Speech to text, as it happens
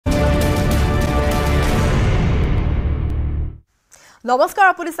নমস্কাৰ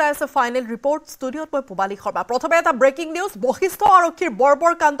আপুনি চাই আছে ফাইনেল ৰিপৰ্ট ষ্টুডিঅ'ত মই পুবালি শৰ্মা প্ৰথমে এটা ব্ৰেকিং নিউজ বশিষ্ঠ আৰক্ষীৰ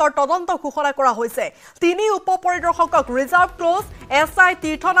বৰ্বৰ কাণ্ডৰ তদন্ত ঘোষণা কৰা হৈছে তিনি উপ পৰিদৰ্শকক ৰিজাৰ্ভ ক্লোজ এসআই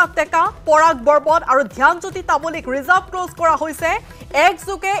তীৰ্থনাথ টেকা পৰাগ বৰ্বন আৰু ধ্যানজ্যোতি তামুলিক ৰিজাৰ্ভ ক্লোজ কৰা হৈছে এক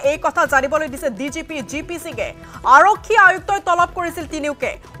যুগে এই কথা জানিবলৈ দিছে ডিজিপি জিপি সিঙে আৰক্ষী আয়ুক্তই তলব কৰিছিল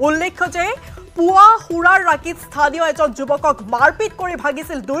তিনিওকে উল্লেখ্য যে পুৱা হুৰাৰ ৰাকিত স্থানীয় এজন যুৱকক মাৰপিট কৰি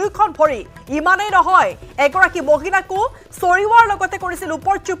ভাগিছিল দুইখন ভৰি ইমানেই নহয় এগৰাকী মহিলাকো চৰিৱাৰ লগতে কৰিছিল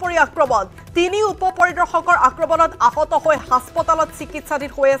উপৰচুপৰি আক্ৰমণ তিনি উপ পৰিদৰ্শকৰ আক্ৰমণত আহত হৈ হাস্পতালত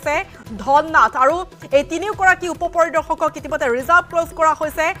চিকিৎসাধীন হৈ আছে ধননাথ আৰু এই তিনিগৰাকী উপ পৰিদৰ্শকক ইতিমধ্যে ৰিজাৰ্ভ ক্লোজ কৰা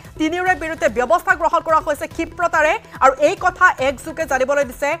হৈছে তিনিওৰে বিৰুদ্ধে ব্যৱস্থা গ্ৰহণ কৰা হৈছে ক্ষিপ্ৰতাৰে আৰু এই কথা এক যুগে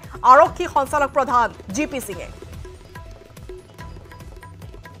জানিবলৈ দিছে আৰক্ষী সঞ্চালক প্ৰধান জিপি সিঙে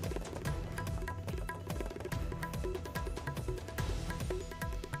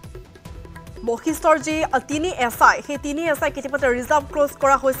বশিষ্ঠৰ যি তিনি এসআই সেই তিনি এসআই ইতিমধ্যে ৰিজাৰ্ভ ক্লোজ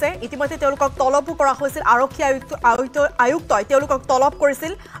কৰা হৈছে ইতিমধ্যে তেওঁলোকক তলবো কৰা হৈছিল আৰক্ষী আয়ুক্তই তেওঁলোকক তলব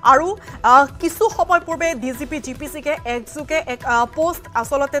কৰিছিল আৰু কিছু সময় পূৰ্বে ডিজিপি জিপি সিঙে একযোগে এক পোষ্ট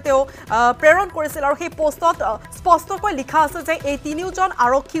আসলতে তেওঁ প্ৰেৰণ কৰিছিল আৰু সেই পোষ্টত স্পষ্টকৈ লিখা আছে যে এই তিনিওজন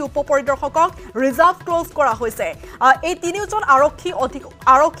আৰক্ষী উপ পৰিদৰ্শকক ৰিজাৰ্ভ ক্লোজ কৰা হৈছে এই তিনিওজন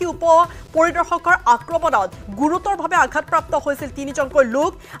আৰক্ষী উপ পৰিদৰ্শকৰ আক্ৰমণত গুৰুতৰভাৱে আঘাতপ্ৰাপ্ত হৈছিল তিনিজনকৈ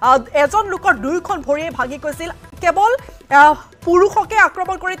লোক এজন লোকৰ দুইখন ভৰিয়ে ভাগি গৈছিল কেৱল পুৰুষকে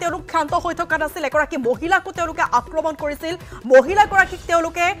আক্ৰমণ কৰি তেওঁলোক ক্ষান্ত হৈ থকা নাছিল এগৰাকী মহিলাকো তেওঁলোকে আক্ৰমণ কৰিছিল মহিলাগৰাকীক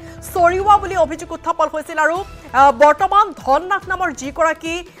তেওঁলোকে চৰিওৱা বুলি অভিযোগ উত্থাপন হৈছিল আৰু বৰ্তমান ধননাথ নামৰ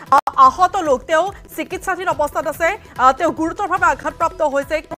যিগৰাকী আহত লোক তেওঁ চিকিৎসাধীন অৱস্থাত আছে তেওঁ গুৰুতৰভাৱে আঘাতপ্ৰাপ্ত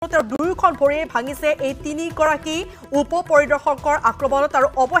হৈছে তেওঁৰ দুইখন ভৰিয়ে ভাঙিছে এই তিনিগৰাকী উপ পৰিদৰ্শকৰ আক্ৰমণত আৰু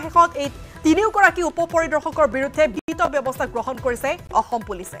অৱশেষত এই তিনিওগৰাকী উপ পৰিদৰ্শকৰ বিৰুদ্ধে বিহিত ব্যৱস্থা গ্ৰহণ কৰিছে অসম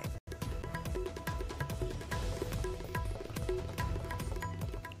পুলিচে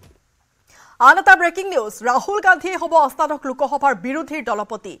আনটা ব্ৰেকিং নিউজ ৰাহুল গান্ধী হ'ব অষ্টাদশ লোকসভাৰ বিৰোধীৰ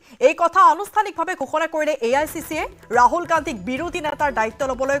দলপতি এই কথা আনুষ্ঠানিকভাৱে ঘোষণা কৰিলে এআইচিচিয়ে ৰাহুল গান্ধীক বিৰোধী নেতাৰ দায়িত্ব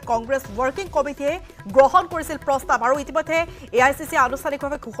ল'বলৈ কংগ্ৰেছ ৱৰ্কিং কমিটিয়ে গ্ৰহণ কৰিছিল প্ৰস্তাৱ আৰু ইতিমধ্যে এআইচিচিয়ে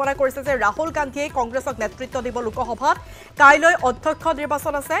আনুষ্ঠানিকভাৱে ঘোষণা কৰিছে যে ৰাহুল গান্ধীয়ে কংগ্ৰেছক নেতৃত্ব দিব লোকসভাত কাইলৈ অধ্যক্ষ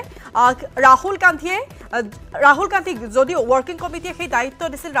নিৰ্বাচন আছে ৰাহুল গান্ধীক যদিও ৱৰ্কিং কমিটিয়ে সেই দায়িত্ব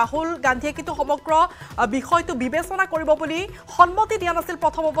দিছিল ৰাহুল গান্ধীয়ে কিন্তু সমগ্ৰ বিষয়টো বিবেচনা কৰিব বুলি সন্মতি দিয়া নাছিল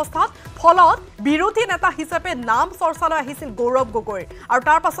প্ৰথম অৱস্থাত ফলত বিৰোধী নেতা হিচাপে নাম চৰ্চালৈ আহিছিল গৌৰৱ গগৈৰ আৰু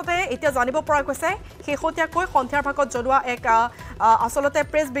তাৰ পাছতে এতিয়া জানিব পৰা গৈছে শেহতীয়াকৈ সন্ধিয়াৰ ভাগত জনোৱা এক আসলতে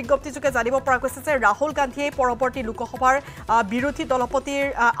প্ৰেছ বিজ্ঞপ্তিযোগে জানিব পৰা গৈছে যে ৰাহুল গান্ধীয়ে পৰৱৰ্তী লোকসভাৰ বিৰোধী দলপতিৰ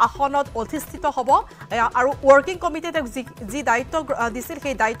আসনত অধিষ্ঠিত হ'ব আৰু ৱৰ্কিং কমিটিয়ে তেওঁক যি দায়িত্ব দিছিল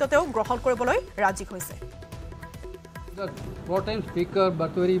সেই দায়িত্ব তেওঁ গ্ৰহণ কৰিবলৈ ৰাজি হৈছে The pro-time speaker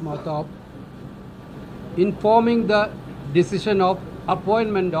Batwari Mahtab informing the decision of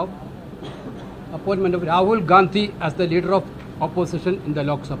appointment of Rahul Gandhi as the leader of opposition in the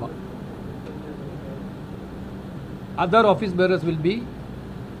Lok Sabha. Other office bearers will be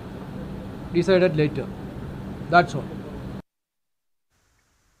decided later. That's all.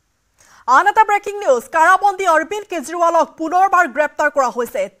 আনটা breaking news কাৰাবন্দী অৰবিন্দ কেজৰিৱালক পুনৰবাৰ গ্ৰেপ্তাৰ কৰা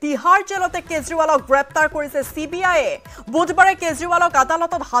হৈছে তিহাৰ জেলতে কেজৰিৱালক গ্ৰেপ্তাৰ কৰিছে সিবিআইয়ে বুধবাৰে কেজৰিৱালক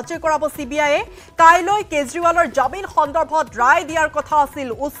আদালতত হাজিৰ কৰাব সিবিআইয়ে কাইলৈ কেজৰিৱালৰ জামিন সন্দৰ্ভত ৰায় দিয়াৰ কথা আছিল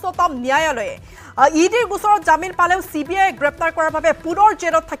উচ্চতম ন্যায়ালয়ে ইডিৰ গোচৰত জামিন পালেও সিবিআইয়ে গ্ৰেপ্তাৰ কৰাৰ বাবে পুনৰ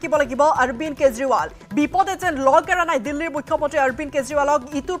জেলত থাকিব লাগিব অৰবিন্দ কেজৰিৱাল বিপদে যেন লগ এৰা নাই দিল্লীৰ মুখ্যমন্ত্ৰী অৰবিন্দ কেজৰিৱালক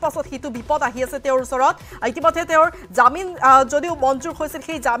ইটোৰ পাছত সিটো বিপদ আহি আছে তেওঁৰ ওচৰত ইতিমধ্যে তেওঁৰ জামিন যদিও মঞ্জুৰ হৈছিল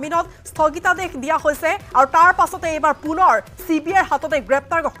সেই জামিনত স্থগিতাদেশ দিয়া হৈছে আৰু তাৰ পাছতে এবাৰ পুনৰ সিবিআইৰ হাততে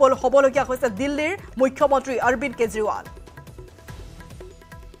গ্ৰেপ্তাৰ হ'বলগীয়া হৈছে দিল্লীৰ মুখ্যমন্ত্ৰী অৰবিন্দ কেজৰিৱাল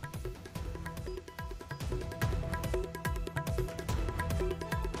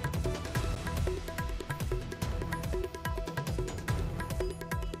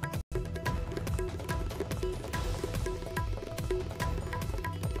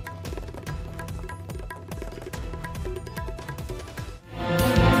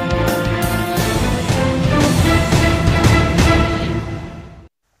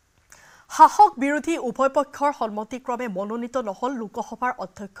শাসক বিৰোধী উভয় পক্ষৰ সন্মতিক্ৰমে মনোনীত নহল লোকসভাৰ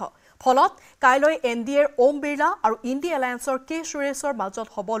অধ্যক্ষ ফলত কাইলৈ এনডিএৰ ওম বিৰলা আৰু ইণ্ডিয়া এলায়েন্সৰ কে সুৰেশৰ মাজত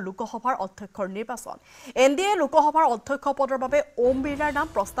হ'ব লোকসভাৰ অধ্যক্ষৰ নিৰ্বাচন এনডিএ লোকসভাৰ অধ্যক্ষ পদৰ বাবে ওম বিৰলাৰ নাম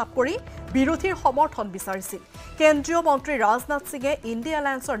প্ৰস্তাৱ কৰি বিৰোধীৰ সমৰ্থন বিচাৰিছিল কেন্দ্ৰীয় মন্ত্ৰী ৰাজনাথ সিঙে ইণ্ডিয়া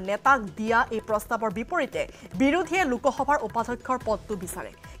এলায়েন্সৰ নেতাক দিয়া এই প্ৰস্তাৱৰ বিপৰীতে বিৰোধীয়ে লোকসভাৰ উপাধ্যক্ষৰ পদটো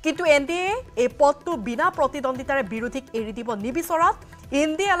বিচাৰে কিন্তু এনডিএ এই পদটো বিনা প্ৰতিদ্বন্দ্বিতাৰে বিৰোধীক এৰি দিব নিবিচৰাত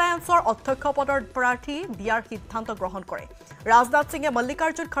ইণ্ডিয়া এলায়েন্সৰ অধ্যক্ষ পদৰ প্ৰাৰ্থী দিয়াৰ সিদ্ধান্ত গ্ৰহণ কৰে ৰাজনাথ সিঙে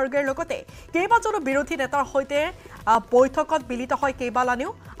মল্লিকাৰ্জুন খৰগেৰ লগতে কেইবাজনো বিৰোধী নেতাৰ সৈতে বৈঠকত মিলিত হয়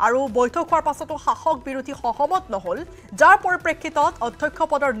কেইবালানিও আৰু বৈঠক হোৱাৰ পাছতো শাসক বিৰোধী সহমত নহল যাৰ পৰিপ্ৰেক্ষিতত অধ্যক্ষ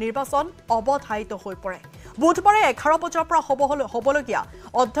পদৰ নিৰ্বাচন অবধাৰিত হৈ পৰে বুধবাৰে 11 বজাৰ পৰা হ'বলগীয়া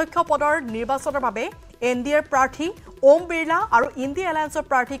অধ্যক্ষ পদৰ নিৰ্বাচনৰ বাবে এনডিএৰ প্ৰাৰ্থী ওম বিৰলা আৰু ইণ্ডিয়া এলায়েন্সৰ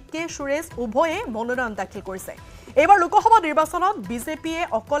প্ৰাৰ্থী কে সুৰেশ উভয়ে মনোনয়ন দাখিল কৰিছে এইবাৰ লোকসভা নিৰ্বাচনত বিজেপিয়ে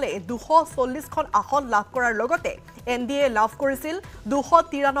অকলে 240খন আসন লাভ কৰাৰ লগতে এনডিএ লাভ কৰিছিল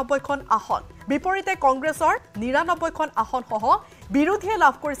 293খন আসন বিপৰীতে কংগ্ৰেছৰ 99খন আসন সহ বিৰোধীয়ে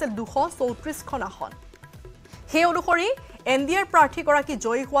লাভ কৰিছিল 234খন আসন সেই অনুসৰি এনডিএৰ প্ৰাৰ্থীগৰাকী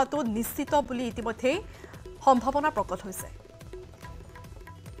জয়ী হোৱাটো নিশ্চিত বুলি ইতিমধ্যে সম্ভাৱনা প্ৰকট হৈছে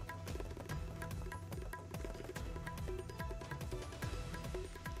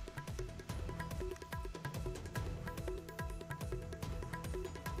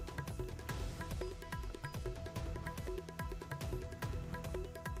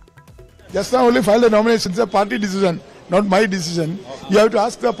Just now only filed a nomination. It's a party decision, not my decision. You have to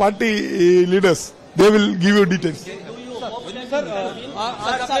ask the party leaders. They will give you details.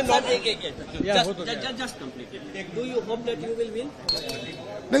 Just complete. Do you hope that you will win?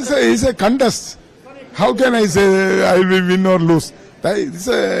 It's a contest. How can I say I will win or lose? It's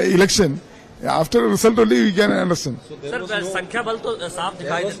an election. After result only we can understand. Sir संख्या बल तो साफ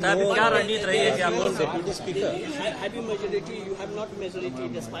दिखाई देता है क्या रणनीति रही है कि आप have you majority you have not majority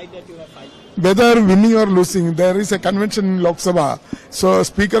despite that you have filed whether winning or losing there is a convention in Lok Sabha so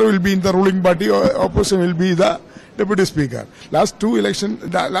speaker will be in the ruling party or opposition will be the deputy speaker last two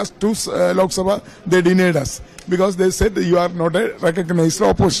Lok Sabha they denied us because they said you are not a recognized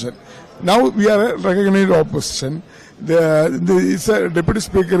opposition now we are a recognized opposition it's a deputy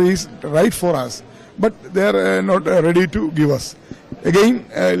speaker is right for us but they are not ready to give us again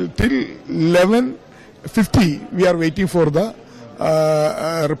till 11:50 we are waiting for the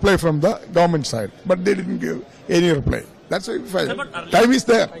reply from the government side but they didn't give any reply that's why we filed. Time is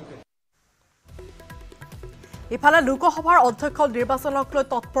there. ইফালে লোকসভাৰ অধ্যক্ষ নিৰ্বাচনক লৈ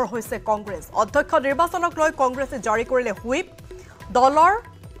তৎপৰ হৈছে কংগ্ৰেছ অধ্যক্ষ নিৰ্বাচনক লৈ কংগ্ৰেছে জাৰি কৰিলে হুইপ দলৰ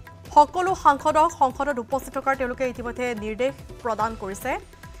সকলো সাংসদক সংসদত উপস্থিত থকাৰ তেওঁলোকে ইতিমধ্যে নিৰ্দেশ প্ৰদান কৰিছে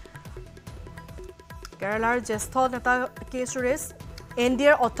কেৰালাৰ জ্যেষ্ঠ নেতা কে সুৰেশ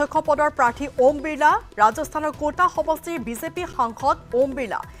এনডিএৰ অধ্যক্ষ পদৰ প্ৰাৰ্থী ওম বিৰলা ৰাজস্থানৰ কোটা সমষ্টিৰ বিজেপি সাংসদ ওম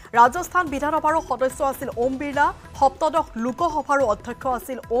বিৰলা ৰাজস্থান বিধানসভাৰ সদস্য আছিল ওম বিৰলা সপ্তদশ লোকসভাৰ অধ্যক্ষ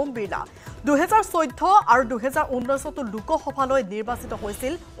আছিল ওম বিৰলা 2014 আৰু 2019 লোকসভালৈ নিৰ্বাচিত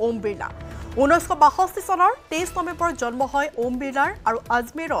হৈছিল ওম বিৰলা 1962 চনৰ 23 নৱেম্বৰত জন্ম হয় ওম বিৰলাৰ আৰু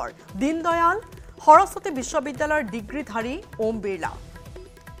আজমেৰৰ দীনদয়াল সৰস্বতী বিশ্ববিদ্যালয়ৰ ডিগ্ৰীধাৰী ওম বিৰলা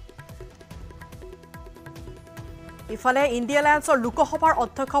ইফালে ইণ্ডিয়া এলায়েন্সৰ লোকসভাৰ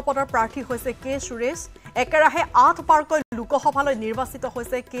অধ্যক্ষ পদৰ প্ৰাৰ্থী হৈছে কে সুৰেশ একেৰাহে 8 বাৰকৈ লোকসভালৈ নিৰ্বাচিত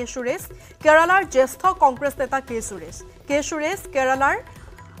হৈছে কে সুৰেশ কেৰালাৰ জ্যেষ্ঠ কংগ্ৰেছ নেতা কে সুৰেশ কেৰালাৰ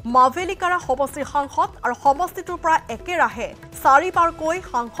মাভেলিকাৰা সমষ্টিৰ সাংসদ আৰু সমষ্টিটোৰ পৰা একেৰাহে 4 বাৰকৈ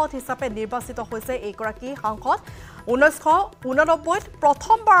সাংসদ হিচাপে নিৰ্বাচিত হৈছে এইগৰাকী সাংসদ 1989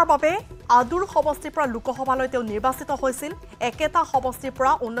 প্ৰথমবাৰৰ বাবে আদুৰ সমষ্টিৰ পৰা লোকসভালৈ তেওঁ নিৰ্বাচিত হৈছিল একেটা সমষ্টিৰ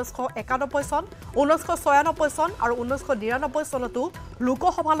পৰা 1991 চন 1996 চন আৰু 1999 চনতো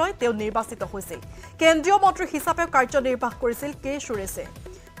লোকসভালৈ তেওঁ নিৰ্বাচিত হৈছিল কেন্দ্ৰীয় মন্ত্ৰী হিচাপে কাৰ্যনিৰ্বাহ কৰিছিল কে সুৰেশে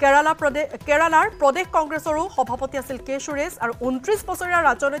কেৰালাৰ প্ৰদেশ কংগ্ৰেছৰো সভাপতি আছিল কে সুৰেশ আৰু 29 বছৰীয়া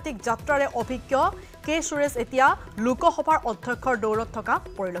ৰাজনৈতিক যাত্ৰাৰে অভিজ্ঞ কে সুৰেশ এতিয়া লোকসভাৰ অধ্যক্ষৰ দৌৰত থকা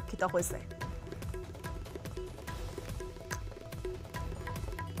পৰিলক্ষিত হৈছে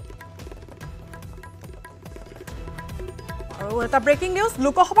আৰু এটা ব্ৰেকিং নিউজ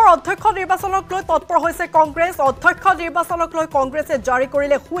লোকসভাৰ অধ্যক্ষ নিৰ্বাচনক লৈ তৎপৰ হৈছে কংগ্ৰেছ অধ্যক্ষ নিৰ্বাচনক লৈ কংগ্ৰেছে জাৰি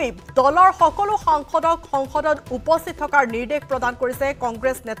কৰিলে হুইপ দলৰ সকলো সাংসদক সংসদত উপস্থিত থকাৰ নিৰ্দেশ প্ৰদান কৰিছে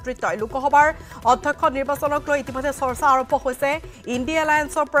কংগ্ৰেছ নেতৃত্বই লোকসভাৰ অধ্যক্ষ নিৰ্বাচনক লৈ ইতিমধ্যে চৰ্চা আৰম্ভ হৈছে ইণ্ডিয়া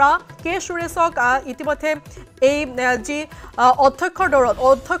এলায়েন্সৰ পৰা কে সুৰেশক ইতিমধ্যে এই যি অধ্যক্ষৰ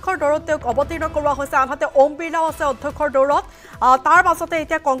দৌৰত তেওঁক অৱতীৰ্ণ কৰোৱা হৈছে আনহাতে ওম বিৰলাও আছে অধ্যক্ষৰ দৌৰত তাৰ পাছতে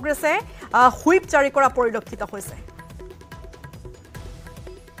এতিয়া কংগ্ৰেছে হুইপ জাৰি কৰা পৰিলক্ষিত হৈছে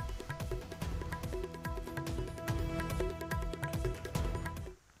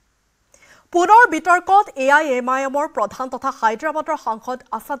পুনৰ বিতৰ্কত AIMIMৰ প্ৰধান তথা হায়দৰাবাদৰ সাংসদ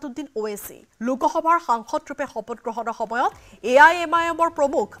আসাদুদ্দিন ওৱেইচি লোকসভাৰ সাংসদ ৰূপে শপত গ্ৰহণৰ সময়ত AIMIMৰ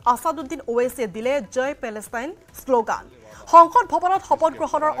প্ৰমুখ আসাদুদ্দিন ওৱেইচিয়ে দিলে জয় পেলেষ্টাইন শ্লোগান সংসদ ভৱনত শপত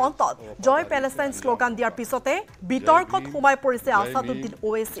গ্ৰহণৰ অন্তত জয় পেলেষ্টাইন শ্লোগান দিয়াৰ পিছতে বিতৰ্কত সোমাই পৰিছে আসাদুদ্দিন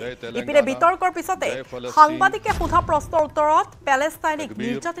ওৱেইচি ইপিনে বিতৰ্কৰ পিছতে সাংবাদিকে সোধা প্ৰশ্নৰ উত্তৰত পেলেষ্টাইনিক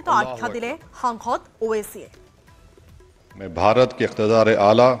নিৰ্যাতিত আখ্যা দিলে সাংসদ ওৱেইচিয়ে मैं भारत के इक़्तिदार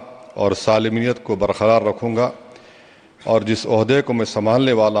आला और सालिमियत को बरकरार रखूँगा और जिस ओहदे को मैं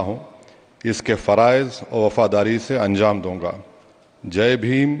संभालने वाला हूँ इसके फ़राइज़ और वफ़ादारी से अंजाम दूँगा। जय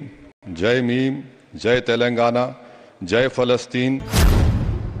भीम, जय मीम, जय तेलंगाना, जय फ़लस्तीन,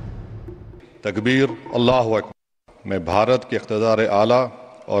 तकबीर, अल्लाहु अकबर। मैं भारत के इक़्तिदार आला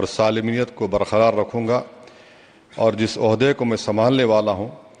और सालिमियत को बरकरार रखूँगा और जिस ओहदे को मैं संभालने वाला हूँ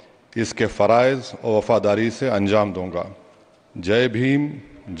इसके फ़राइज़ और वफ़ादारी से अंजाम दूँगा। जय भीम,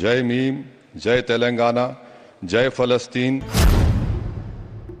 जय मीम, जय तेलंगाना, जय फ़लस्तीन,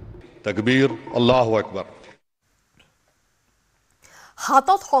 तकबीर, अल्लाहु अकबर।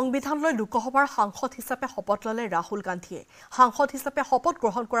 হাতত সংবিধান লৈ লোকসভাৰ সাংসদ হিচাপে শপত ললে ৰাহুল গান্ধীয়ে সাংসদ হিচাপে শপত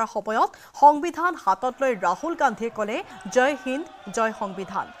গ্ৰহণ কৰাৰ সময়ত সংবিধান হাতত লৈ ৰাহুল গান্ধীয়ে কলে জয় হিন্দ জয়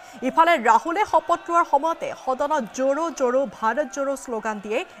সংবিধান ইফালে ৰাহুলে শপত লোৱাৰ সময়তে সদনত জোৰো জোৰো ভাৰত জোৰো শ্লোগান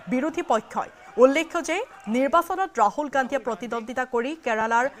দিয়ে বিৰোধী পক্ষই উল্লেখ্য যে নিৰ্বাচনত ৰাহুল গান্ধীয়ে প্ৰতিদ্বন্দ্বিতা কৰি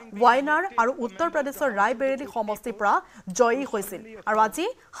কেৰালাৰ ৱায়নাৰ আৰু উত্তৰ প্ৰদেশৰ ৰায়বেৰেলী সমষ্টিৰ পৰা জয়ী হৈছিল আৰু আজি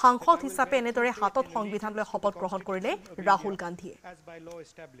সাংসদ হিচাপে এনেদৰে হাতত সংবিধান লৈ শপত গ্ৰহণ কৰিলে ৰাহুল গান্ধীয়ে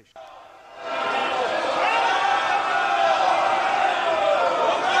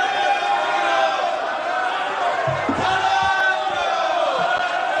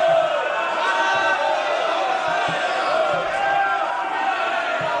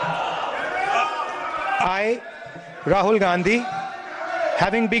I, Rahul Gandhi,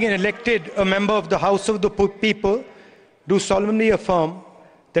 having been elected a member of the House of the People, do solemnly affirm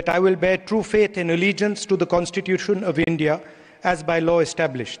that I will bear true faith and allegiance to the Constitution of India as by law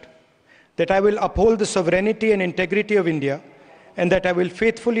established, that I will uphold the sovereignty and integrity of India, and that I will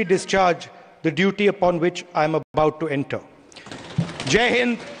faithfully discharge the duty upon which I am about to enter. Jai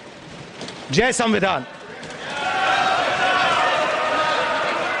Hind, Jai Samvidhan.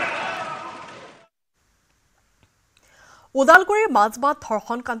 উদালগুৰিৰ Majbat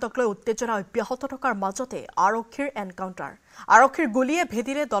ধৰ্ষণ কাণ্ডক লৈ উত্তেজনা অব্যাহত থকাৰ মাজতে আৰক্ষীৰ encounter আৰক্ষীৰ গুলীয়ে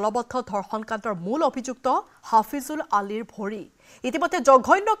ভেদিলে দলবদ্ধ ধৰ্ষণ কাণ্ডৰ মূল অভিযুক্ত হাফিজুল আলীৰ ভৰি ইতিমধ্যে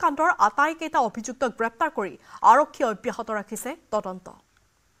জঘন্য কাণ্ডৰ আটাইকেইটা অভিযুক্তক গ্ৰেপ্তাৰ কৰি আৰক্ষী অব্যাহত ৰাখিছে তদন্ত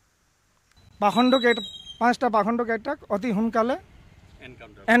পাঁচটা পাখণ্ডকেইটাক অতি সোনকালে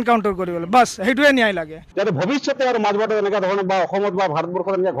এনকাউণ্টাৰ কৰিবলৈ বাছ সেইটোৱে ন্যায় লাগে যাতে ভৱিষ্যতে আৰু মাজবাটত এনেকুৱা ধৰণৰ বা অসমত বা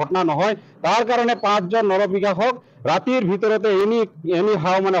ভাৰতবৰ্ষত এনেকুৱা ঘটনা নহয় তাৰ কাৰণে 5জন নৰবিকাশক ৰাতিৰ ভিতৰতে এনি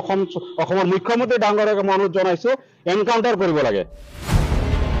হাও মানে অসমৰ মুখ্যমন্ত্ৰী ডাঙৰক অনুৰোধ জনাইছো এনকাউণ্টাৰ কৰিব লাগে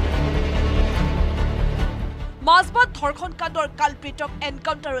মাজবাট ধৰ্ষণ কাণ্ডৰ কালপ্ৰিটক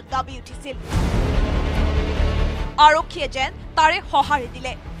এনকাউণ্টাৰৰ দাবী উঠিছিল আৰক্ষীয়ে যেন তাৰে সঁহাৰি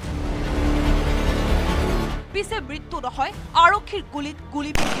দিলে পিছে মৃত্যু নহয় আৰক্ষীৰ গুলিত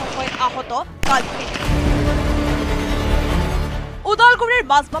গুলিবিদ্ধ হৈ আহত কালপ্ৰিট উদালগুৰিৰ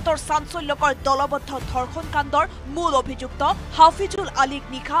মাজবাটৰ চাঞ্চল্যকৰ দলবদ্ধ ধৰ্ষণ কাণ্ডৰ মূল অভিযুক্ত হাফিজুল আলীক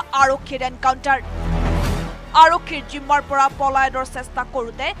নিশা আৰক্ষীৰ এনকাউণ্টাৰ আৰক্ষীৰ জিম্মাৰ পৰা পলায়নৰ চেষ্টা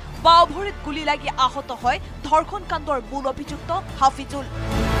কৰোঁতে বাওভৰিত গুলি লাগি আহত হয় ধৰ্ষণ কাণ্ডৰ মূল অভিযুক্ত হাফিজুল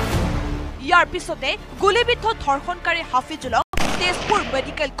ইয়াৰ পিছতে গুলিবিদ্ধ ধৰ্ষণকাৰী হাফিজুলক তেজপুৰ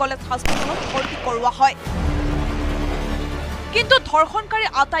মেডিকেল কলেজ হাস্পতালত ভৰ্তি কৰোৱা হয় কিন্তু ধৰ্ষণকাৰী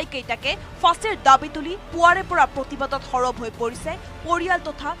আটাইকেইটাকে ফাঁচীৰ দাবী তুলি পুৱাৰে পৰা প্ৰতিবাদত সৰব হৈ পৰিছে পৰিয়াল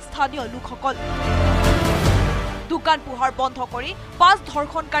তথা স্থানীয় লোকসকল দোকান পোহাৰ বন্ধ কৰি 5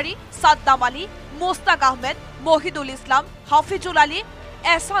 ধৰ্ষণকাৰী সাদ্দাম আলী মোস্তাক আহমেদ মহিদুল ইছলাম হাফিজুল আলী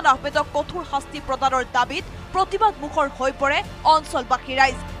এহছান আহমেদক কঠোৰ শাস্তি প্ৰদানৰ দাবীত প্ৰতিবাদ মুখৰ হৈ পৰে অঞ্চলবাসী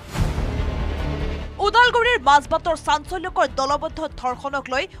ৰাইজ উদালগুৰিৰ মাজবাটৰ চাঞ্চল্যকৰ দলবদ্ধ ধৰ্ষণক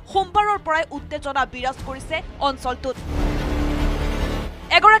লৈ সোমবাৰৰ পৰাই উত্তেজনা বিৰাজ কৰিছে অঞ্চলটোত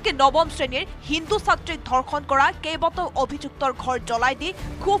এগৰাকী নৱম শ্ৰেণীৰ হিন্দু ছাত্ৰীক ধৰ্ষণ কৰা কেইবাটাও অভিযুক্তৰ ঘৰ জ্বলাই দি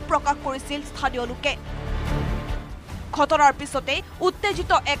ক্ষোভ প্ৰকাশ কৰিছিল স্থানীয় লোকে ঘটনাৰ পিছতে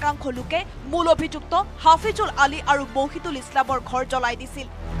উত্তেজিত একাংশ লোকে মূল অভিযুক্ত হাফিজুল আলী আৰু মহিদুল ইছলামৰ ঘৰ জ্বলাই দিছিল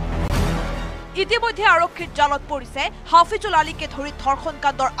ইতিমধ্যে আৰক্ষীৰ জালত পৰিছে হাফিজুল আলীকে ধৰি ধৰ্ষণ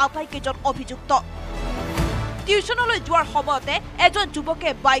কাণ্ডৰ আটাইকেইজন অভিযুক্ত টিউচনলৈ যোৱাৰ সময়তে এজন যুৱকে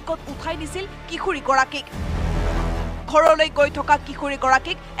বাইকত উঠাই নিছিল কিশোৰীগৰাকীক ঘৰলৈ গৈ থকা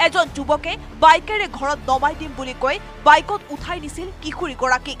কিশোৰীগৰাকীক এজন যুৱকে বাইকেৰে ঘৰত দমাই দিম বুলি কৈ বাইকত উঠাই নিছিল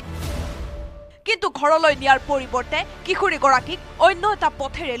কিশোৰীগৰাকীক কিন্তু ঘৰলৈ নিয়াৰ পৰিৱৰ্তে কিশোৰীগৰাকীক অন্য এটা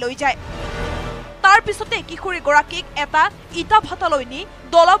পথেৰে লৈ যায় তাৰ পিছতে কিশোৰীগৰাকীক এটা ইটা ভাটালৈ নি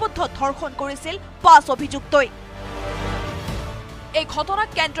দলবদ্ধ ধৰ্ষণ কৰিছিল 5 অভিযুক্তই এই ঘটনাক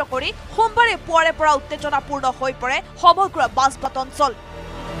কেন্দ্ৰ কৰি সোমবাৰে পুৱাৰে পৰা উত্তেজনাপূৰ্ণ হৈ পৰে সমগ্ৰ বাজপাত অঞ্চল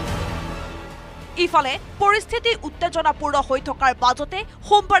ইফালে পৰিস্থিতি উত্তেজনাপূৰ্ণ হৈ থকাৰ মাজতে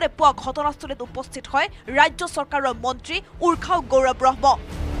সোমবাৰে পুৱা ঘটনাস্থলীত উপস্থিত হয় ৰাজ্য চৰকাৰৰ মন্ত্ৰী উৰ্খাও গৌৰৱ ব্ৰহ্ম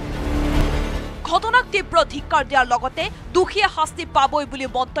ঘটনাক তীব্ৰ ধিক্কাৰ দিয়াৰ লগতে দুখীয়া শাস্তি পাবই বুলি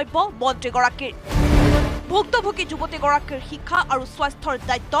মন্তব্য মন্ত্ৰীগৰাকীৰ ভুক্তভোগী যুৱতীগৰাকীৰ শিক্ষা আৰু স্বাস্থ্যৰ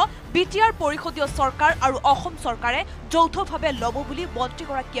দায়িত্ব বিটিআৰ পৰিষদীয় চৰকাৰ আৰু অসম চৰকাৰে যৌথভাৱে ল'ব বুলি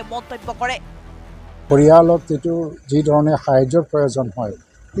মন্ত্ৰীগৰাকীয়ে মন্তব্য কৰে পৰিয়ালত যি ধৰণে সাহায্যৰ প্ৰয়োজন হয়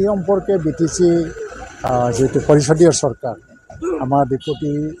এই সম্পৰ্কে বিটিসি যেটো পৰিষদীয় চৰকাৰ আমাৰ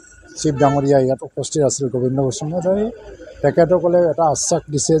ডেপুটি চিফ ডাঙৰীয়া ইয়াত উপস্থিত আছিল গোবিন্দ বসুমতাৰী তেখেতসকলে এটা আশ্বাস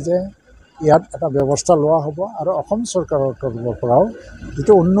দিছে যে ইয়াত এটা ব্যৱস্থা লোৱা হ'ব আৰু অসম চৰকাৰৰ তৰফৰ পৰাও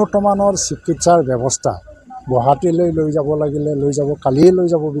যেটো উন্নতমানৰ চিকিৎসাৰ ব্যৱস্থা গুৱাহাটীলৈ লৈ যাব লাগিলে লৈ যাব কালিয়ে লৈ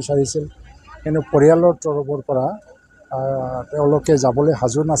যাব বিচাৰিছিল কিন্তু পৰিয়ালৰ তৰফৰ পৰা তেওঁলোকে যাবলৈ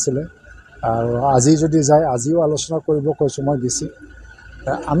সাজু নাছিলে আৰু আজি যদি যায় আজিও আলোচনা কৰিব কৈছোঁ মই বেছি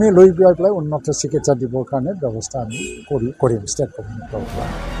আমি লৈ গৈ পেলাই উন্নত চিকিৎসা দিবৰ কাৰণে ব্যৱস্থা আমি কৰিম ষ্টেট গভৰ্ণমেণ্টৰ পৰা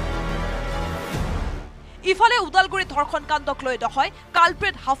ইফালে উদালগুৰি ধৰ্ষণ কাণ্ডক লৈ নহয়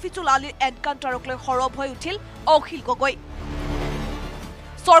কালপ্ৰেট হাফিজুল আলীৰ এনকাউণ্টাৰক লৈ সৰব হৈ উঠিল অখিল গগৈ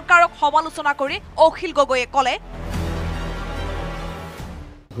চৰকাৰক সমালোচনা কৰি অখিল গগৈয়ে ক'লে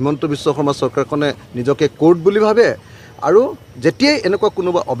হিমন্ত বিশ্ব শৰ্মা চৰকাৰখনে নিজকে কোৰ্ট বুলি ভাবে আৰু যেতিয়াই এনেকুৱা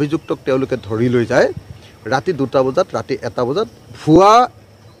কোনোবা অভিযুক্তক তেওঁলোকে ধৰি লৈ যায় ৰাতি 2টা বজাত ৰাতি 1টা বজাত ভুৱা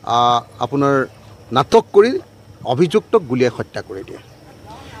আপোনাৰ নাটক কৰি অভিযুক্তক গুলিয়াই হত্যা কৰি দিয়ে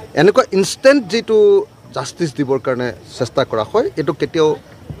এনেকুৱা ইনষ্টেন্ট যেটো জাষ্টিস দিবৰ কাৰণে চেষ্টা কৰা হয় এটো কেতিয়াও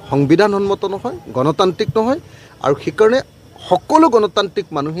সংবিধানসন্মত নহয় গণতান্ত্ৰিক নহয় আৰু সেইকাৰণে সকলো গণতান্ত্ৰিক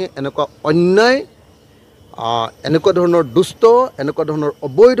মানুহে এনেকুৱা অন্যায় এনেকুৱা ধৰণৰ দুষ্ট এনেকুৱা ধৰণৰ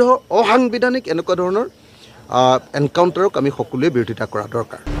অবৈধ অসাংবিধানিক এনেকুৱা ধৰণৰ এনকাউণ্টাৰক আমি সকলোৱে বিৰোধিতা কৰা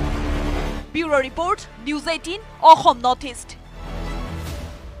দৰকাৰ bureau report news 18 Assam north east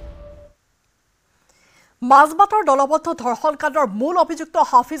মাজবাটৰ দলবদ্ধ ধৰ্ষণ কাণ্ডৰ মূল অভিযুক্ত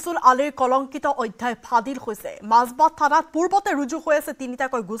হাফিজুল আলীৰ কলংকিত অধ্যায় ফাদিল হৈছে মাজবাট থানাত পূৰ্বতে ৰুজু হৈ আছে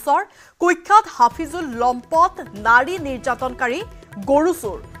 3টাকৈ গোচৰ কুখ্যাত হাফিজুল লম্পট নাৰী নিৰ্যাতনকাৰী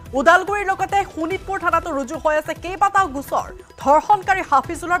গৰুচুৰ উদালগুৰিৰ লগতে শোণিতপুৰ থানাতো ৰুজু হৈ আছে কেইবাটাও গোচৰ ধৰ্ষণকাৰী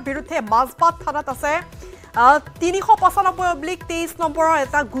হাফিজুলৰ বিৰুদ্ধে মাজবাট থানাত আছে 395/23 নম্বৰৰ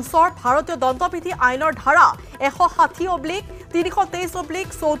এটা গোচৰ ভাৰতীয় দণ্ডবিধি আইনৰ ধাৰা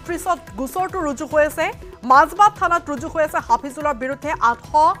 160/323/34ত গোচৰটো ৰুজু হৈ আছে মাজবাট থানাত ৰুজু হৈ আছে হাফিজুলৰ বিৰুদ্ধে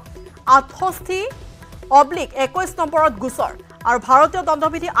 880/21 নম্বৰত গোচৰ আৰু ভাৰতীয়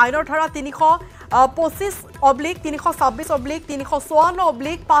দণ্ডবিধি আইনৰ ধাৰা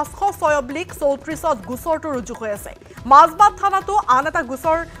 325/326/354/506/34ত গোচৰটো ৰুজু হৈ আছে মাজবাট থানাতো আন এটা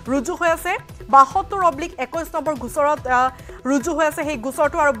গোচৰ ৰুজু হৈ আছে 72/21 নম্বৰ গোচৰত ৰুজু হৈ আছে সেই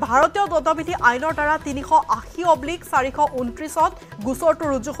গোচৰটো আৰু ভাৰতীয় দণ্ডবিধি আইনৰ ধাৰা 380/429ত গোচৰটো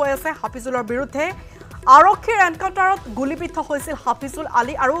ৰুজু হৈ আছে হাফিজুলৰ বিৰুদ্ধে আৰক্ষীৰ এনকাউণ্টাৰত গুলিবিদ্ধ হৈছিল হাফিজুল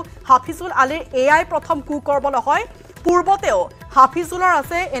আলী আৰু হাফিজুল আলীৰ এআই প্ৰথম কুকৰ্ম নহয় পূৰ্বতেও হাফিজুলৰ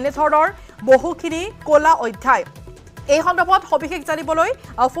আছে এনে ধৰণৰ বহুখিনি কলা অধ্যায় এই সন্দৰ্ভত সবিশেষ জানিবলৈ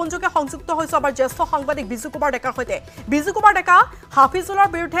ফোনযোগে সংযুক্ত হৈছে আমাৰ জ্যেষ্ঠ সাংবাদিক বিজু কুমাৰ ডেকাৰ সৈতে বিজু কুমাৰ ডেকা হাফিজুলৰ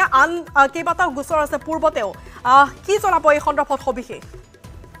বিৰুদ্ধে আন কেইবাটাও গোচৰ আছে পূৰ্বতেও কি জনাব এই সন্দৰ্ভত সবিশেষ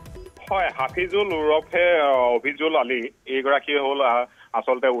হয় হাফিজুল উৰফে অভিজুল আলী এইগৰাকী হ'ল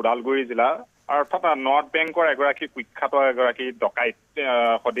আচলতে উদালগুৰি জিলা অৰ্থাৎ নৰ্থ বেংকৰ এগৰাকী কুখ্যাত এগৰাকী ডকাইত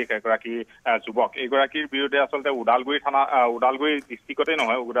সদৃশ এগৰাকী যুৱক এইগৰাকীৰ বিৰুদ্ধে আচলতে উদালগুৰি থানা উদালগুৰি ডিষ্ট্ৰিক্টতে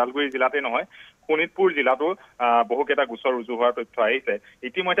নহয় উদালগুৰি জিলাতে নহয় শোণিতপুৰ জিলাতো বহুকেইটা গোচৰ ৰুজু হোৱাৰ তথ্য আহিছে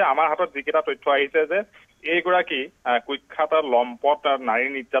ইতিমধ্যে আমাৰ হাতত যিকেইটা তথ্য আহিছে যে এইগৰাকী কুখ্যাত লম্পট নাৰী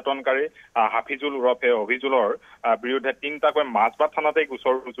নিৰ্যাতনকাৰী হাফিজুল উৰফে অভিজুলৰ বিৰুদ্ধে 3টাকৈ মাজবাট থানাতে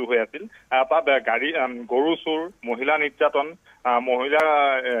গোচৰ ৰুজু হৈ আছিল তাত গাড়ী গৰু চুৰ মহিলা নিৰ্যাতন মহিলা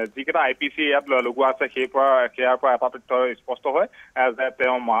যিকেইটা IPC ইয়াত লগোৱা আছে সেয়াৰ পৰা এটা তথ্য স্পষ্ট হয় যে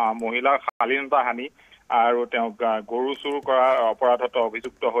তেওঁ মহিলাৰ শালীনতা হানি আৰু তেওঁ গৰু চুৰ কৰাৰ অপৰাধত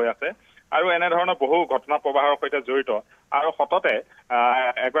অভিযুক্ত হৈ আছে আৰু এনে ধৰণৰ বহু ঘটনা প্ৰবাহৰ সৈতে জড়িত আৰু সততে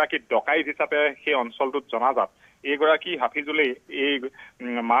এগৰাকী ডকাইত হিচাপে সেই অঞ্চলটোত জনাজাত এইগৰাকী হাফিজুলে এই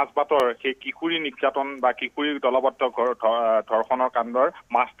মাজবাটৰ সেই কিশোৰী নিৰ্যাতন বা কিশোৰী দলবদ্ধ ধৰ্ষণৰ কাণ্ডৰ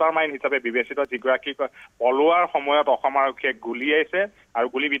মাষ্টাৰ মাইণ্ড হিচাপে বিবেচিত, যিগৰাকী পলোৱাৰ সময়ত অসম আৰক্ষীয়ে গুলীয়াইছে আৰু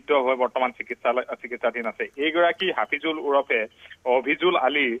গুলীবিদ্ধ হৈ বৰ্তমান চিকিৎসাধীন আছে। এইগৰাকী হাফিজুল ওৰফে অভিজুল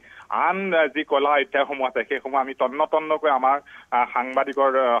আলী আন যি কলা অধ্যায়সমূহ আছে সেইসমূহ আমি তন্নকৈ আমাৰ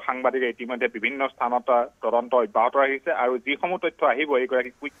সাংবাদিকে ইতিমধ্যে বিভিন্ন স্থানত তদন্ত অব্যাহত ৰাখিছে আৰু যিসমূহ তথ্য আহিব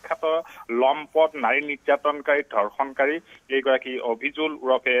এইগৰাকী কুখ্যাত লম্পট নাৰী নিৰ্যাতনকাৰী ধৰ্ষণকাৰী এইগৰাকী অভিজুল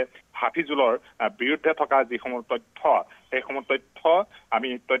ওৰফে হাফিজুলৰ বিৰুদ্ধে থকা যিসমূহ তথ্য সেইসমূহ তথ্য আমি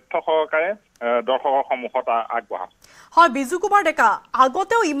তথ্য সহকাৰে দৰ্শকৰ সন্মুখত আগবঢ়াম। হয় বিজু কুমাৰ ডেকা,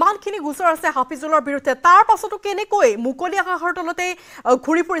 আগতেও ইমানখিনি গোচৰ আছে হাফিজুলৰ বিৰুদ্ধে, তাৰ পাছতো কেনেকৈ মুকলি আকাশৰ তলতে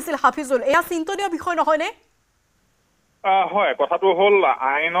ঘূৰি ফুৰিছিল হাফিজুল, এয়া চিন্তনীয় বিষয় নহয়নে? হয়, কথাটো হ'ল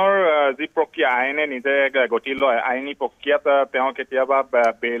আইনৰ যি প্ৰক্ৰিয়া, আইনে নিজে গতি লয়। আইনী প্ৰক্ৰিয়াত তেওঁ কেতিয়াবা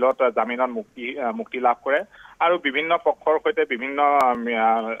বেইলত জামিনত মুক্তি লাভ কৰে আৰু বিভিন্ন পক্ষৰ সৈতে বিভিন্ন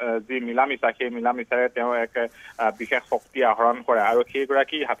যি মিলামিছা সেই মিলামিছাৰে তেওঁ এক বিশেষ শক্তি আহৰণ কৰে আৰু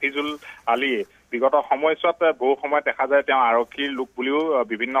সেইগৰাকী হাফিজুল আলী বিগত সময়ছোৱাত বহু সময়ত দেখা যায় তেওঁ আৰক্ষীৰ লোক বুলিও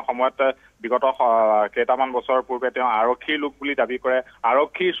বিভিন্ন সময়ত বিগত কেইটামান বছৰ পূৰ্বে তেওঁ আৰক্ষীৰ লোক বুলি দাবী কৰে,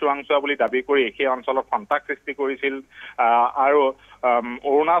 আৰক্ষীৰ চোৰাংচোৱা বুলি দাবী কৰি সেই অঞ্চলত সন্ত্ৰাস সৃষ্টি কৰিছিল আৰু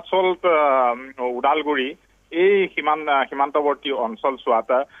অৰুণাচল ওদালগুৰি এই সীমান্তৱৰ্তী অঞ্চলছোৱাত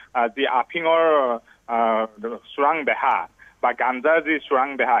যি আফিঙৰ চোৰাং বেহা বা গাঞ্জাৰ যি চোৰাং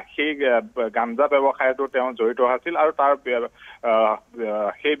বেহা সেই গাঞ্জা ব্যৱসায়তো তেওঁ জড়িত আছিল আৰু তাৰ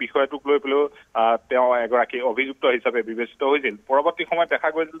সেই বিষয়টোক লৈ পেলাইও তেওঁ এগৰাকী অভিযুক্ত হিচাপে বিবেচিত হৈছিল। পৰৱৰ্তী সময়ত দেখা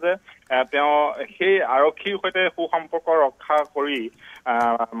গৈছিল যে তেওঁ সেই আৰক্ষীৰ সৈতে সুসম্পৰ্ক ৰক্ষা কৰি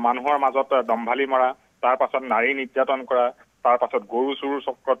মানুহৰ মাজত দম্ভালি মৰা, তাৰ পাছত নাৰী নিৰ্যাতন কৰা, তাৰ পাছত গৰু চুৰ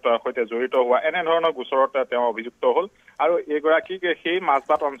চক্ৰত সৈতে জড়িত হোৱা এনেধৰণৰ গোচৰত তেওঁ অভিযুক্ত হ'ল আৰু এইগৰাকীক সেই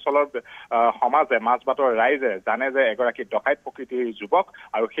মাজবাট অঞ্চলৰ সমাজে মাজবাটৰ ৰাইজে জানে যে এগৰাকী ডকাইত প্ৰকৃতিৰ যুৱক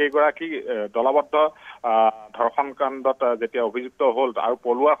আৰু সেইগৰাকী দলবদ্ধ ধৰ্ষণ কাণ্ডত যেতিয়া অভিযুক্ত হ'ল আৰু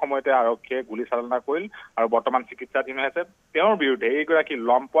পলোৱাৰ সময়তে আৰক্ষীয়ে গুলীচালনা কৰিল আৰু বৰ্তমান চিকিৎসাধীন হৈ আছে। তেওঁৰ বিৰুদ্ধে এইগৰাকী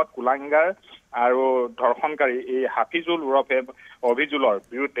লম্পট কুলাংগাৰ আৰু ধৰ্ষণকাৰী এই হাফিজুল ওৰফে অভিজুলৰ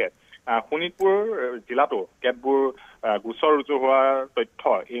বিৰুদ্ধে শোণিতপুৰ জিলাতো কেতবোৰ গোচৰ ৰুজু হোৱাৰ তথ্য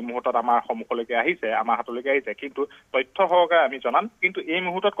এই মুহূৰ্তত আমাৰ সন্মুখলৈকে আহিছে, আমাৰ হাতলৈকে আহিছে, কিন্তু তথ্য সহকাৰে আমি জনাম। কিন্তু এই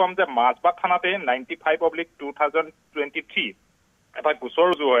মুহূৰ্তত কম যে মাজবাট থানাতে 95/2023 এটা গোচৰ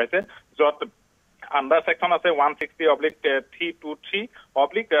ৰুজু হৈ আছে, য'ত আণ্ডাৰ ছেকশ্যন আছে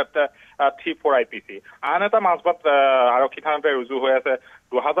 160/323/34 IPC। আন এটা মাজবাট আৰক্ষী থানাতে ৰুজু হৈ আছে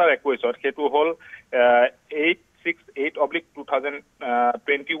 2021, সেইটো হ'ল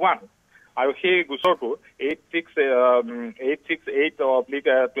 868/2021 আৰু সেই গোচৰটো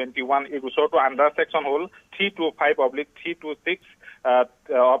 868/21 এই গোচৰটো আণ্ডাৰ ছেকশ্যন হ'ল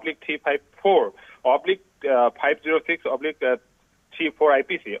 325/326/30506/34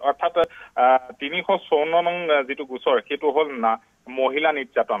 IPC, অৰ্থাৎ 354 নং যিটো গোচৰ সেইটো হ'ল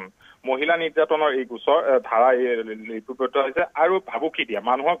মহিলা নিৰ্যাতনৰ এই গোচৰ ধাৰা লিপিবদ্ধ হৈছে আৰু ভাবুকি দিয়া,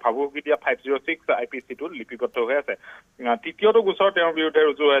 মানুহক ভাবুকি দিয়া 506 IPC-টো লিপিবদ্ধ হৈ আছে। তৃতীয়টো গোচৰ তেওঁৰ বিৰুদ্ধে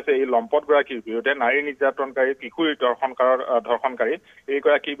ৰুজু হৈ আছে এই লম্পটগৰাকীৰ বিৰুদ্ধে, নাৰী নিৰ্যাতনকাৰী কিশোৰী ধৰ্ষণকাৰী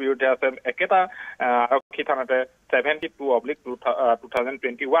এইগৰাকীৰ বিৰুদ্ধে আছে একেটা আৰক্ষী থানাতে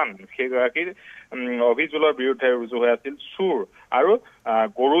 72/2021 সেইগৰাকীৰ অভিযোগৰ বিৰুদ্ধে ৰুজু হৈ আছিল চুৰ আৰু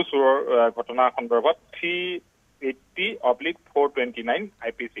গৰু চুৰৰ ঘটনাৰ সন্দৰ্ভত 380/429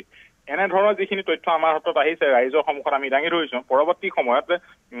 IPC। এনেধৰণৰ যিখিনি তথ্য আমাৰ হাতত আহিছে ৰাইজৰ সন্মুখত আমি দাঙি ধৰিছো। পৰৱৰ্তী সময়ত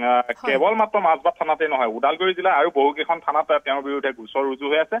কেৱল মাত্ৰ মাজবাট থানাতে নহয়, ওদালগুৰি জিলা আৰু বহুকেইখন থানাত তেওঁৰ বিৰুদ্ধে গোচৰ ৰুজু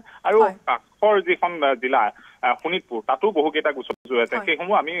হৈ আছে আৰু কাষৰ যিখন জিলা শোণিতপুৰ তাতো বহুকেইটা গোচৰ ৰুজু হৈ আছে,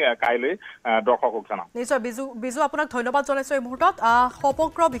 সেইসমূহ আমি কাইলৈ দৰ্শকক জনাম। নিশ্চয় বিজু আপোনাক ধন্যবাদ জনাইছো এই মুহূৰ্তত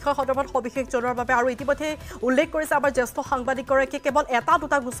সমগ্ৰ বিষয় সন্দৰ্ভত সবিশেষ জনোৱাৰ বাবে। আৰু ইতিমধ্যে উল্লেখ কৰিছে আমাৰ জ্যেষ্ঠ সাংবাদিকগৰাকীয়ে কেৱল এটা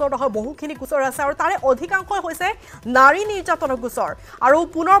দুটা গোচৰ নহয়, বহুখিনি গোচৰ আছে আৰু তাৰে অধিকাংশই হৈছে নাৰী নিৰ্যাতনৰ গোচৰ আৰু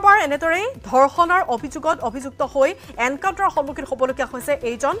পুনৰবাৰ এনেদৰে ধৰ্ষণৰ অভিযোগত অভিযুক্ত হৈ এনকাউণ্টাৰৰ সন্মুখীন হ'বলগীয়া হৈছে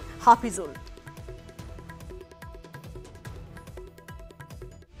এইজন হাফিজুল।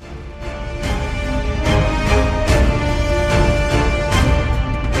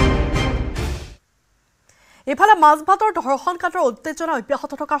 ইফালে মাজবাটৰ ধৰ্ষণ কাণ্ডৰ উত্তেজনা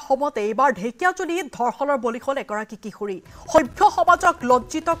অব্যাহত থকাৰ সময়তে এইবাৰ ঢেকিয়াজুলিত ধৰ্ষণৰ বলি হ'ল এগৰাকী কিশোৰী। সভ্য সমাজক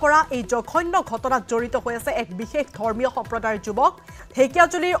লজ্জিত কৰা এই জঘন্য ঘটনাত জড়িত হৈ আছে এক বিশেষ ধৰ্মীয় সম্প্ৰদায়ৰ যুৱক।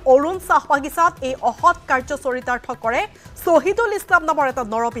 ঢেকিয়াজুলিৰ অৰুণ চাহ বাগিচাত এই অসৎ কাৰ্য চৰিতাৰ্থ কৰে শ্বহীদুল ইছলাম নামৰ এটা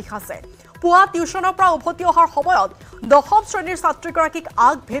নৰপিশাচে। পুৱা টিউচনৰ পৰা উভতি অহাৰ সময়ত 10ম শ্ৰেণীৰ ছাত্ৰীগৰাকীক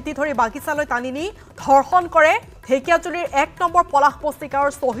আগ ভেটি ধৰি বাগিচালৈ টানি নি ধৰ্ষণ কৰে ঢেকিয়াজুলিৰ 1 নম্বৰ পলাশ বস্তিকাৰ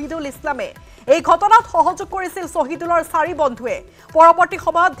শ্বহীদুল ইছলামে। এই ঘটনাত সহযোগ কৰিছিল শ্বহীদুলৰ 4 বন্ধুৱে। পৰৱৰ্তী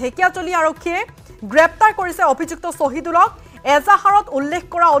সময়ত ঢেকিয়াজুলি আৰক্ষীয়ে গ্ৰেপ্তাৰ কৰিছে অভিযুক্ত শহীদুলক এজাহাৰত উল্লেখ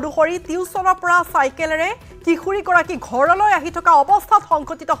কৰা অনুসৰি টিউচনৰ পৰা চাইকেলেৰে কিশোৰীগৰাকী ঘৰলৈ আহি থকা অৱস্থাত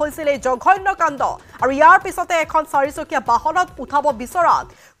সংঘটিত হৈছিল এই জঘন্য কাণ্ড আৰু ইয়াৰ পিছতে এখন চাৰিচকীয়া বাহনত উঠাব বিচৰাত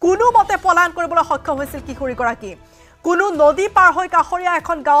কোনোমতে পলায়ন কৰিবলৈ সক্ষম হৈছিল কিশোৰীগৰাকী কোনো নদী পাৰ হৈ কাষৰীয়া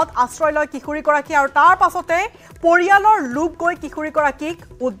এখন গাঁৱত আশ্ৰয় লয় কিশোৰীগৰাকী আৰু তাৰ পাছতে পৰিয়ালৰ লোক গৈ কিশোৰীগৰাকীক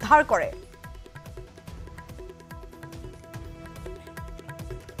উদ্ধাৰ কৰে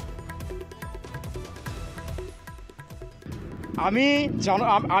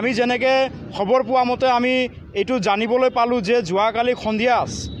আমি যেনেকৈ খবৰ পোৱা মতে আমি এইটো জানিবলৈ পালোঁ যে যোৱাকালি সন্ধিয়া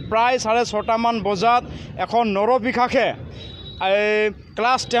প্ৰায় 6:30 মান বজাত এখন নৰপিশাখে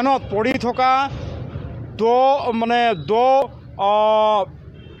ক্লাছ 10ত পঢ়ি থকা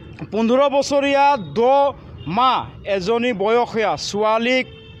 15 বছৰীয়া 10 মাহ এজনী বয়সীয়া ছোৱালীক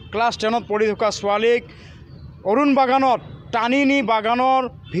ক্লাছ 10ত পঢ়ি থকা ছোৱালীক অৰুণ বাগানত টানি নি বাগানৰ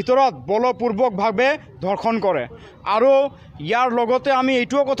ভিতৰত বলপূৰ্বকভাৱে ধৰ্ষণ কৰে আৰু ইয়াৰ লগতে আমি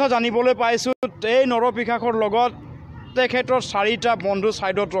এইটোও কথা জানিবলৈ পাইছোঁ এই নৰপিশাখৰ লগত তেখেতৰ 4টা বন্ধু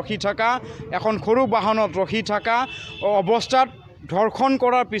সাইডত ৰখি থকা এখন সৰু বাহনত ৰখি থকা অৱস্থাত ধৰ্ষণ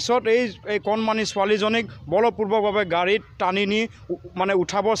কৰাৰ পিছত এই কণমানি ছোৱালীজনীক বলপূৰ্বকভাৱে গাড়ীত টানি নি মানে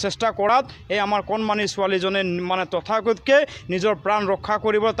উঠাবৰ চেষ্টা কৰাত এই আমাৰ কণমানি ছোৱালীজনে মানে তথাকথিতকৈ নিজৰ প্ৰাণ ৰক্ষা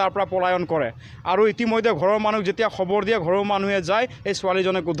কৰিব তাৰ পৰা পলায়ন কৰে আৰু ইতিমধ্যে ঘৰৰ মানুহ যেতিয়া খবৰ দিয়ে ঘৰৰ মানুহে যায় এই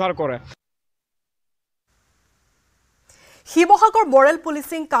ছোৱালীজনীক উদ্ধাৰ কৰে শিৱসাগৰ মৰেল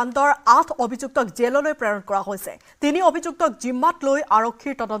পুলিচিং কাণ্ডৰ 8 অভিযুক্তক জেললৈ প্ৰেৰণ কৰা হৈছে 3 অভিযুক্তক জিম্মাত লৈ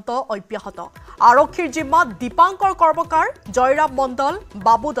আৰক্ষীৰ তদন্ত অব্যাহত আৰক্ষীৰ জিম্মাত দীপাংকৰ কৰ্মকাৰ জয়ৰাম মণ্ডল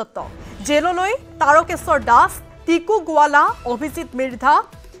বাবু দত্ত জেললৈ তাৰকেশ্বৰ দাস টিকু গোৱালা অভিজিত মিৰ্ধা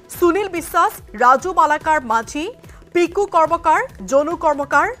সুনীল বিশ্বাস ৰাজু মালাকাৰ মাঝি পিকু কৰ্মকাৰ জনু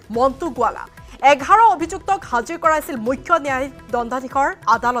কৰ্মকাৰ মন্টু গোৱালা 11 অভিযুক্তক হাজিৰ কৰাইছিল মুখ্য ন্যায়িক দণ্ডাধীশৰ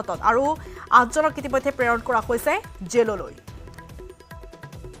আদালতত আৰু 8 জনক ইতিমধ্যে প্ৰেৰণ কৰা হৈছে জেললৈ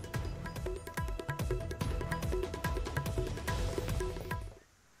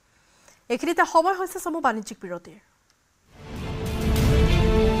এখিনিতে সময় হৈছে সমু বাণিজ্যিক বিৰতিৰ